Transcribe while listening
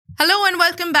Hello and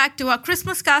welcome back to our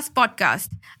Christmas Cast podcast.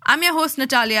 I'm your host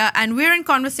Natalia and we're in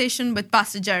conversation with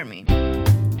Pastor Jeremy.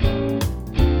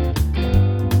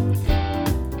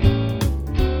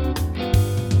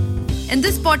 In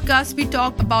this podcast, we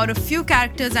talk about a few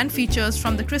characters and features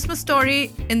from the Christmas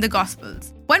story in the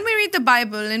Gospels. When we read the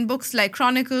Bible in books like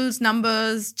Chronicles,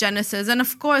 Numbers, Genesis, and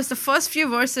of course the first few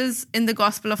verses in the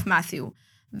Gospel of Matthew,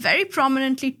 very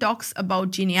prominently talks about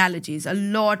genealogies, a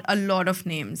lot of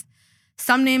names.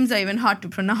 Some names are even hard to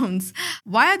pronounce.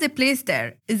 Why are they placed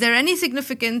there? Is there any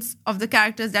significance of the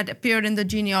characters that appeared in the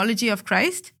genealogy of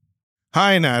Christ?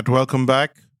 Hi, Nat. Welcome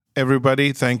back,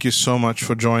 everybody. Thank you so much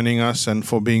for joining us and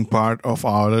for being part of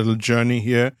our little journey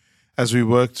here as we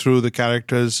work through the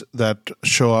characters that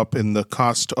show up in the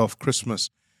cast of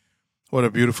Christmas. What a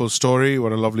beautiful story.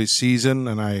 What a lovely season.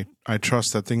 And I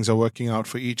trust that things are working out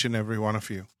for each and every one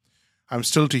of you. I'm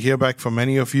still to hear back from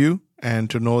many of you and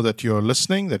to know that you're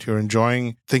listening, that you're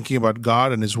enjoying thinking about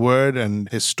God and His Word and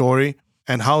His story,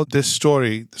 and how this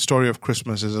story, the story of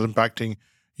Christmas, is impacting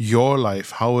your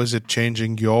life. How is it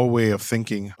changing your way of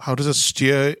thinking? How does it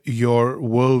steer your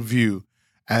worldview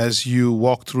as you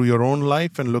walk through your own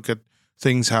life and look at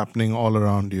things happening all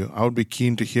around you? I would be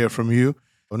keen to hear from you,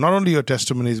 not only your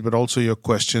testimonies, but also your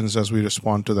questions as we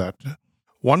respond to that.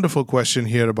 Wonderful question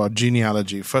here about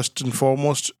genealogy. First and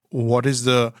foremost, what is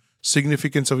the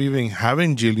significance of even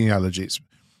having genealogies?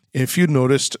 If you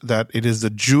noticed that it is the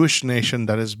Jewish nation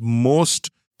that is most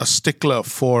a stickler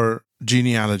for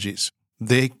genealogies.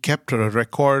 They kept a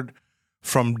record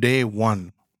from day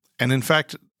one. And in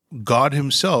fact, God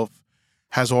Himself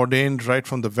has ordained right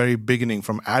from the very beginning,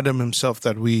 from Adam himself,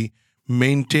 that we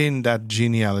maintain that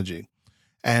genealogy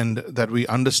and that we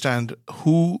understand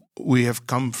who we have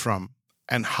come from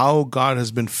and how God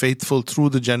has been faithful through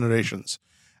the generations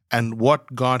and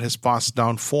what God has passed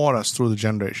down for us through the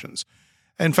generations.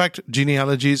 In fact,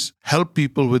 genealogies help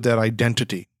people with their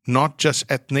identity, not just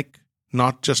ethnic,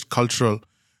 not just cultural,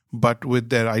 but with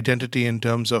their identity in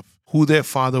terms of who their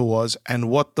father was and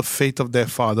what the faith of their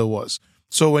father was.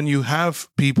 So when you have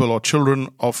people or children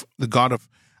of the God of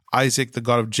Isaac, the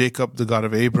God of Jacob, the God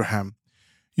of Abraham,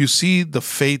 you see the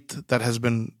faith that has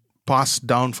been passed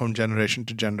down from generation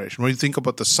to generation. When you think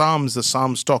about the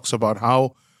Psalms talks about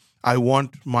how I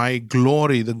want my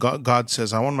glory, God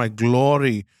says, I want my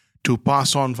glory to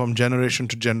pass on from generation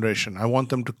to generation. I want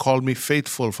them to call me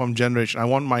faithful from generation. I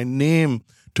want my name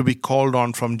to be called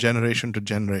on from generation to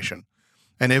generation.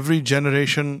 And every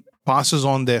generation passes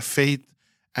on their faith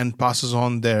and passes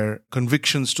on their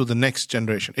convictions to the next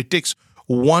generation. It takes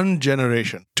one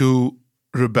generation to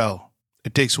rebel.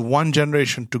 It takes one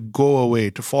generation to go away,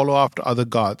 to follow after other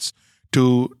gods,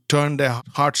 to turn their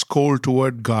hearts cold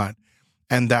toward God.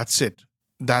 And that's it.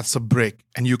 That's a break.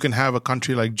 And you can have a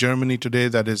country like Germany today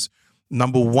that is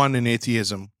number one in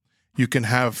atheism. You can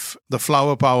have the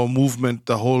flower power movement,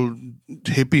 the whole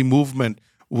hippie movement,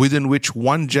 within which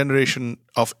one generation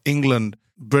of England,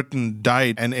 Britain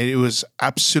died, and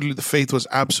the faith was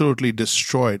absolutely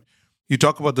destroyed. You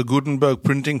talk about the Gutenberg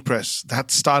printing press.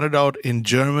 That started out in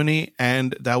Germany,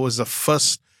 and that was the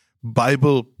first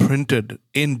Bible printed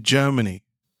in Germany.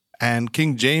 And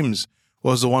King James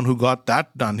was the one who got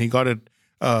that done. He got it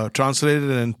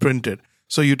translated and printed.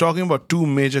 So you're talking about two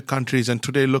major countries, and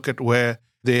today look at where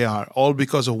they are, all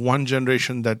because of one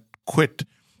generation that quit.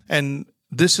 And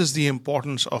this is the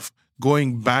importance of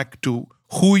going back to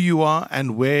who you are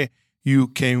and where you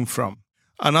came from.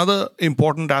 Another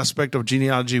important aspect of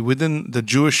genealogy within the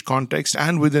Jewish context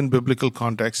and within biblical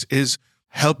context is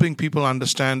helping people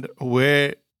understand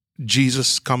where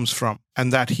Jesus comes from,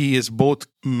 and that He is both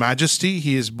majesty,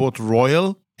 He is both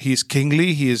royal, He is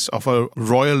kingly, He is of a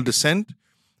royal descent,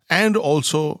 and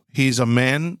also He is a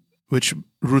man, which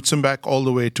roots Him back all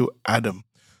the way to Adam.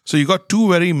 So you got two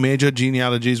very major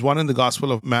genealogies, one in the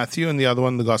Gospel of Matthew and the other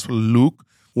one in the Gospel of Luke.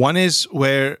 One is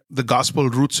where the Gospel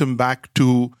roots Him back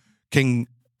to King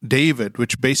David,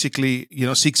 which basically,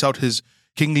 seeks out his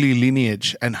kingly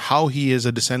lineage and how he is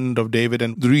a descendant of David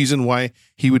and the reason why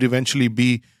he would eventually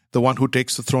be the one who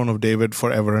takes the throne of David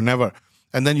forever and ever.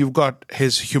 And then you've got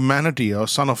his humanity, or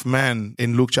Son of Man,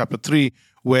 in Luke chapter 3,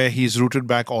 where he's rooted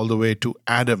back all the way to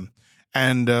Adam.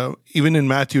 And even in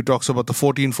Matthew, talks about the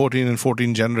 14 and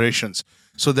 14 generations.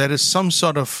 So there is some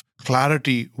sort of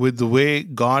clarity with the way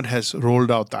God has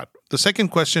rolled out that. The second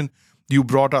question you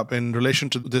brought up in relation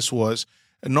to this was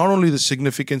not only the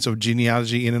significance of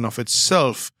genealogy in and of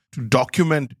itself to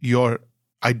document your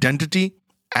identity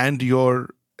and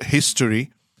your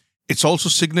history, it's also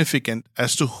significant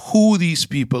as to who these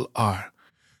people are.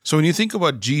 So when you think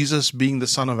about Jesus being the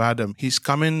son of Adam, He's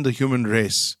come in the human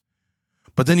race.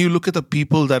 But then you look at the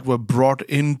people that were brought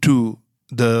into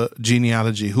the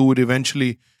genealogy, who would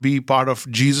eventually be part of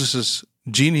Jesus's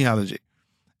genealogy.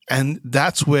 And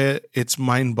that's where it's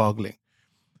mind-boggling.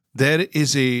 There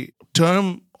is a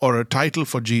term or a title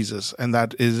for Jesus, and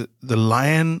that is the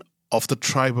Lion of the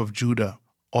tribe of Judah,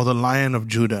 or the Lion of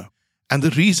Judah. And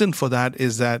the reason for that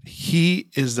is that he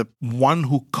is the one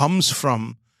who comes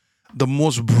from the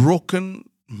most broken,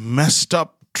 messed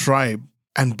up tribe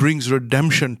and brings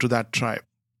redemption to that tribe.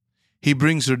 He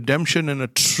brings redemption in a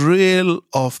trail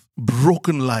of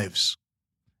broken lives.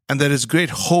 And there is great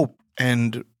hope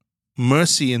and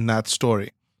mercy in that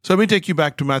story. So let me take you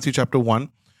back to Matthew chapter 1,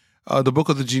 the book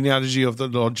of the genealogy of the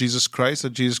Lord Jesus Christ,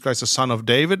 that Jesus Christ, the son of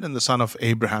David and the son of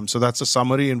Abraham. So that's a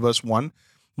summary in verse 1.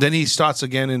 Then he starts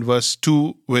again in verse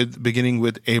 2, beginning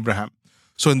with Abraham.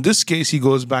 So in this case, he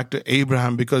goes back to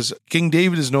Abraham because King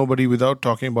David is nobody without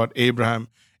talking about Abraham.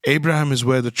 Abraham is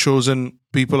where the chosen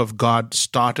people of God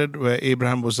started, where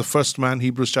Abraham was the first man,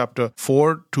 Hebrews chapter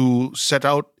 4, to set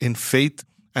out in faith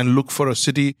and look for a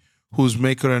city whose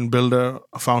maker and builder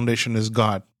foundation is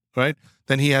God, right?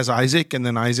 Then he has Isaac, and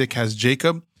then Isaac has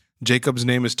Jacob. Jacob's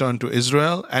name is turned to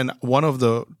Israel, and one of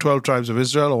the 12 tribes of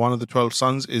Israel, or one of the 12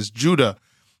 sons, is Judah.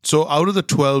 So out of the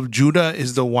 12, Judah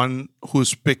is the one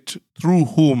who's picked through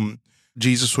whom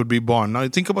Jesus would be born. Now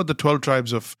think about the 12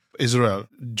 tribes of Israel.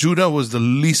 Judah was the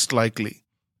least likely.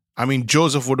 I mean,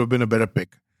 Joseph would have been a better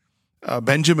pick.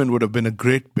 Benjamin would have been a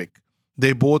great pick.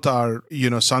 They both are,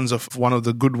 sons of one of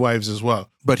the good wives as well.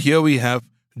 But here we have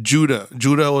Judah.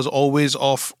 Judah was always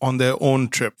off on their own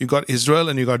trip. You got Israel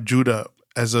and you got Judah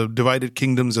as a divided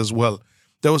kingdoms as well.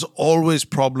 There was always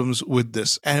problems with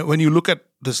this. And when you look at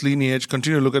this lineage,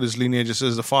 continue to look at his lineage, it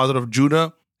says the father of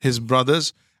Judah, his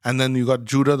brothers, and then you got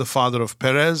Judah, the father of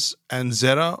Perez, and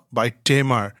Zerah by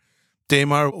Tamar.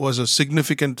 Tamar was a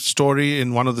significant story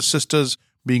in one of the sisters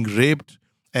being raped,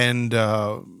 and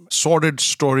sordid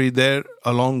story there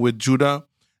along with Judah.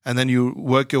 And then you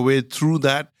work your way through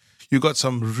that. You got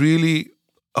some really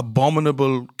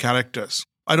abominable characters.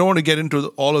 I don't want to get into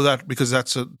all of that because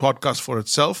that's a podcast for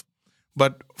itself.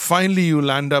 But finally, you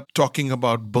land up talking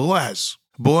about Boaz.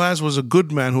 Boaz was a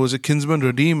good man who was a kinsman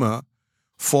redeemer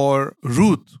for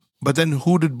Ruth. But then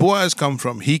who did Boaz come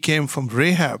from? He came from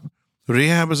Rahab.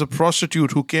 Rahab is a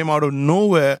prostitute who came out of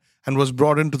nowhere and was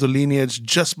brought into the lineage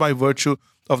just by virtue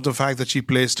of the fact that she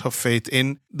placed her faith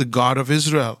in the God of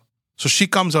Israel. So she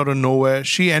comes out of nowhere.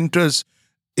 She enters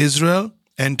Israel,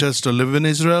 enters to live in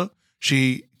Israel.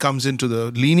 She comes into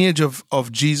the lineage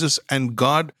of Jesus, and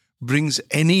God brings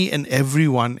any and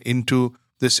everyone into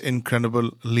this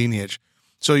incredible lineage.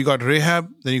 So you got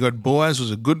Rahab, then you got Boaz,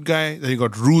 who's a good guy, then you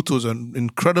got Ruth, who's an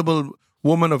incredible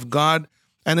woman of God,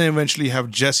 and then eventually you have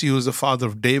Jesse, who's the father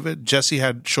of David. Jesse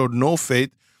had showed no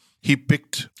faith. He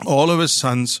picked all of his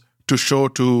sons to show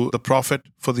to the prophet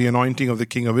for the anointing of the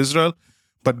king of Israel,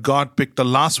 but God picked the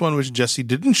last one, which Jesse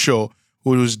didn't show,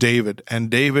 who was David, and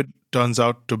David turns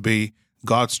out to be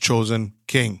God's chosen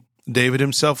king. David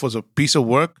himself was a piece of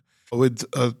work. With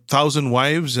 1,000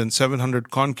 wives and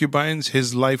 700 concubines,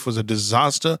 his life was a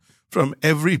disaster from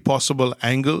every possible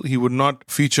angle. He would not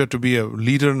feature to be a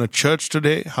leader in a church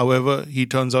today. However, he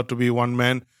turns out to be one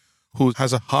man who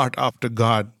has a heart after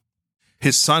God.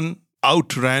 His son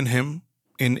outran him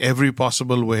in every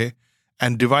possible way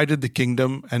and divided the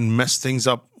kingdom and messed things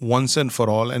up once and for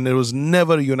all. And there was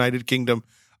never a united kingdom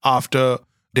after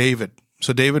David.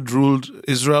 So David ruled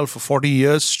Israel for 40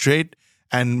 years straight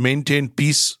and maintained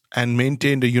peace and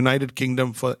maintained a united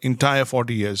kingdom for entire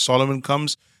 40 years. Solomon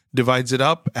comes, divides it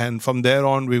up, and from there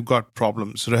on, we've got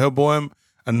problems. Rehoboam,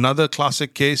 another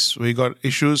classic case. We got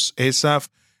issues. Asaph,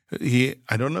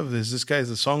 I don't know if this guy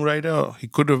is a songwriter, or he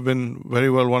could have been very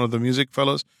well one of the music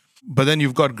fellows. But then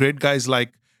you've got great guys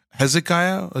like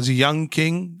Hezekiah, as a young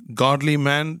king, godly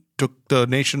man, took the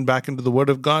nation back into the word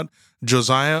of God.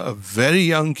 Josiah, a very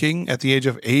young king at the age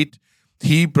of 8,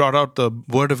 he brought out the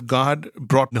word of God,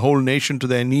 brought the whole nation to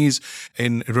their knees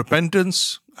in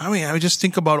repentance. I mean, I just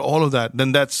think about all of that.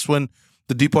 Then that's when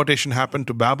the deportation happened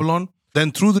to Babylon.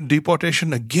 Then through the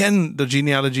deportation, again, the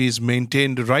genealogy is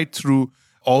maintained right through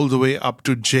all the way up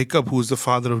to Jacob, who is the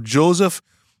father of Joseph,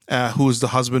 who is the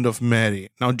husband of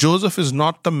Mary. Now, Joseph is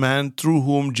not the man through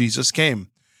whom Jesus came.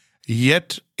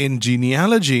 Yet in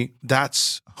genealogy,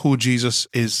 that's who Jesus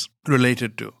is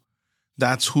related to.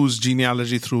 That's whose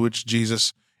genealogy through which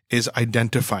Jesus is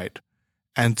identified.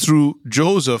 And through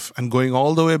Joseph and going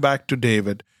all the way back to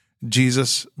David,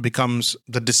 Jesus becomes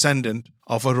the descendant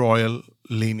of a royal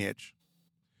lineage.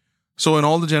 So in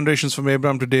all the generations from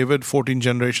Abraham to David, 14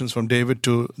 generations from David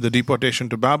to the deportation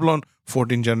to Babylon,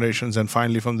 14 generations, and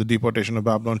finally from the deportation of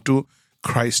Babylon to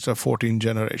Christ, 14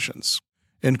 generations.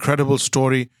 Incredible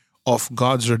story of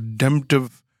God's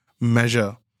redemptive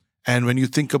measure. And when you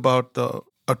think about the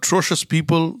atrocious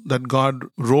people that God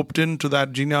roped into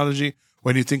that genealogy,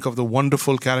 when you think of the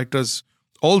wonderful characters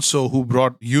also who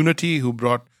brought unity, who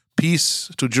brought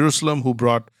peace to Jerusalem, who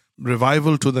brought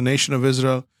revival to the nation of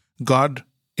Israel, God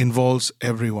involves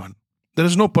everyone. There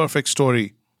is no perfect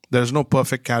story. There is no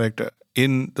perfect character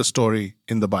in the story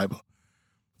in the Bible.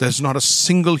 There's not a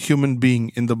single human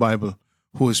being in the Bible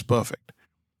who is perfect.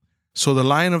 So the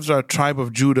Lion of the tribe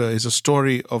of Judah is a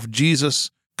story of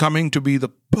Jesus coming to be the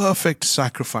perfect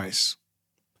sacrifice,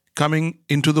 coming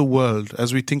into the world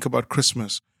as we think about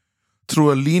Christmas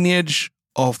through a lineage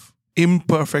of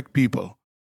imperfect people,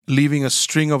 leaving a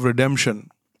string of redemption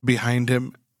behind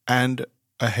him and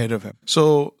ahead of him.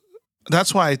 So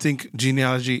that's why I think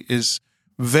genealogy is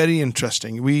very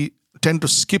interesting. We tend to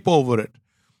skip over it,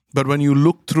 but when you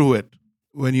look through it,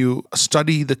 when you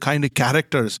study the kind of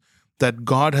characters that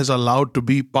God has allowed to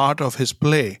be part of his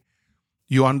play,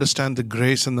 you understand the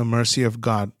grace and the mercy of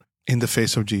God in the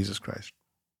face of Jesus Christ.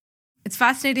 It's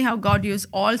fascinating how God used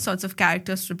all sorts of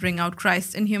characters to bring out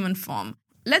Christ in human form.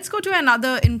 Let's go to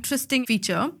another interesting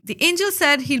feature. The angel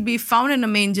said he'll be found in a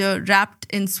manger wrapped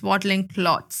in swaddling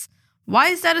cloths. Why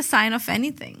is that a sign of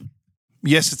anything?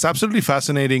 Yes, it's absolutely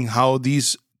fascinating how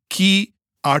these key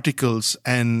articles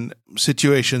and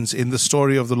situations in the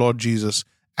story of the Lord Jesus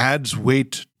adds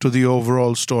weight to the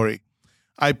overall story.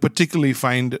 I particularly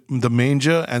find the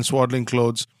manger and swaddling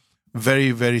clothes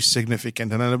very, very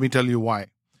significant. And let me tell you why.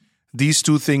 These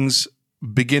two things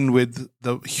begin with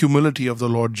the humility of the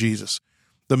Lord Jesus.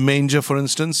 The manger, for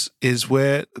instance, is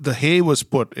where the hay was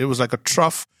put. It was like a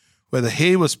trough where the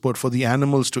hay was put for the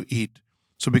animals to eat.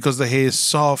 So because the hay is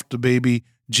soft, the baby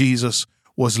Jesus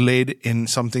was laid in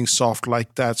something soft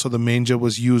like that. So the manger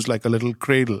was used like a little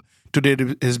cradle. Today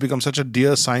it has become such a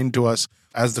dear sign to us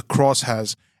as the cross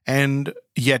has. And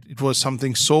yet it was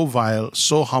something so vile,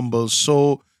 so humble,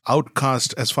 so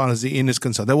outcast as far as the inn is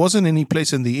concerned. There wasn't any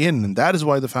place in the inn, and that is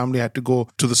why the family had to go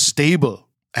to the stable.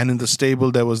 And in the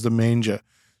stable, there was the manger.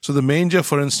 So the manger,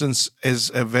 for instance, is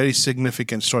a very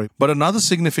significant story. But another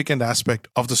significant aspect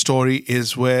of the story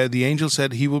is where the angel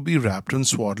said he will be wrapped in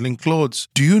swaddling clothes.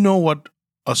 Do you know what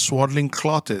a swaddling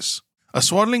cloth is? A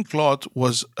swaddling cloth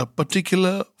was a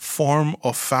particular form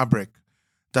of fabric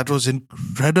that was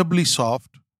incredibly soft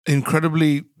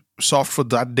for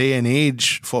that day and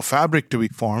age for fabric to be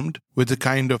formed with the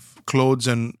kind of clothes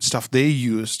and stuff they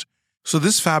used. So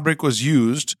this fabric was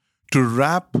used to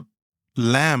wrap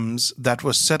lambs that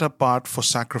were set apart for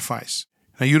sacrifice.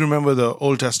 Now you remember the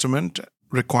Old Testament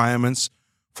requirements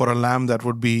for a lamb that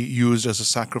would be used as a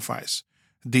sacrifice.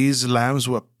 These lambs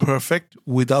were perfect,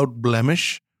 without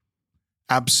blemish,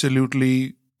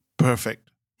 absolutely perfect.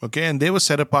 Okay, and they were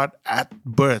set apart at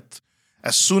birth.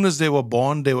 As soon as they were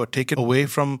born, they were taken away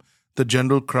from the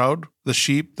general crowd, the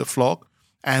sheep, the flock,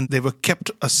 and they were kept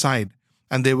aside,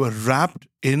 and they were wrapped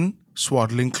in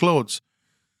swaddling clothes.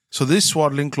 So these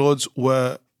swaddling clothes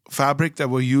were fabric that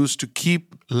were used to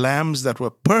keep lambs that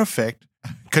were perfect,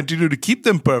 continue to keep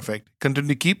them perfect, continue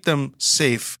to keep them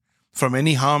safe from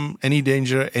any harm, any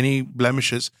danger, any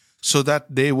blemishes, so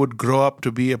that they would grow up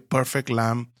to be a perfect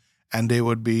lamb and they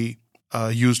would be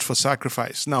used for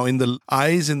sacrifice. Now, in the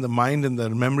eyes, in the mind, in the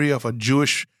memory of a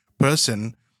Jewish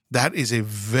person, that is a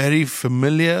very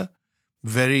familiar,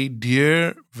 very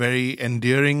dear, very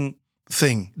endearing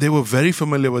thing. They were very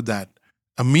familiar with that.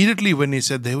 Immediately when he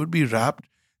said they would be wrapped,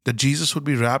 that Jesus would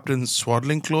be wrapped in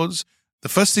swaddling clothes, the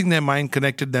first thing their mind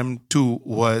connected them to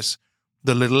was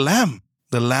the little lamb,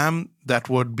 the lamb that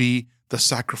would be the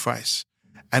sacrifice.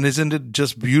 And isn't it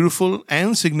just beautiful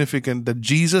and significant that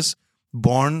Jesus,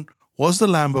 born, was the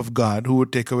Lamb of God who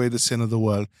would take away the sin of the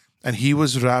world, and he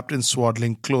was wrapped in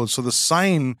swaddling clothes. So the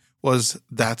sign was,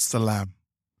 that's the lamb.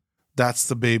 That's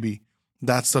the baby.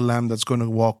 That's the lamb that's going to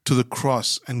walk to the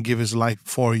cross and give his life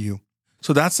for you.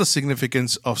 So that's the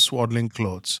significance of swaddling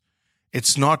clothes.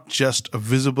 It's not just a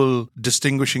visible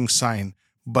distinguishing sign,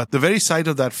 but the very sight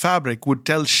of that fabric would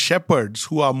tell shepherds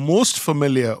who are most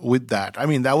familiar with that. I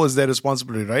mean, that was their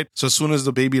responsibility, right? So as soon as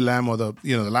the baby lamb or the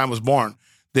lamb was born,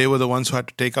 they were the ones who had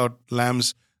to take out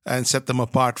lambs and set them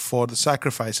apart for the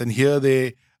sacrifice. And here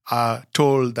they are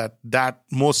told that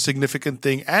most significant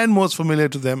thing and most familiar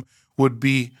to them would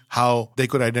be how they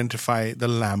could identify the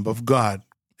Lamb of God.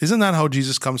 Isn't that how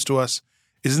Jesus comes to us?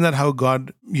 Isn't that how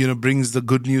God, brings the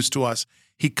good news to us?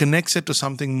 He connects it to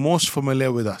something most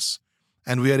familiar with us.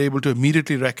 And we are able to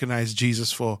immediately recognize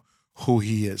Jesus for who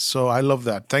he is. So I love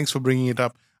that. Thanks for bringing it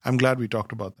up. I'm glad we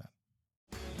talked about that.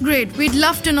 Great. We'd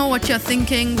love to know what you're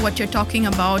thinking, what you're talking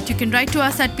about. You can write to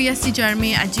us at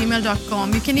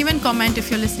pstjeremy@gmail.com. You can even comment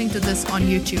if you're listening to this on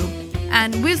YouTube.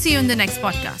 and we'll see you in the next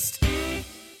podcast.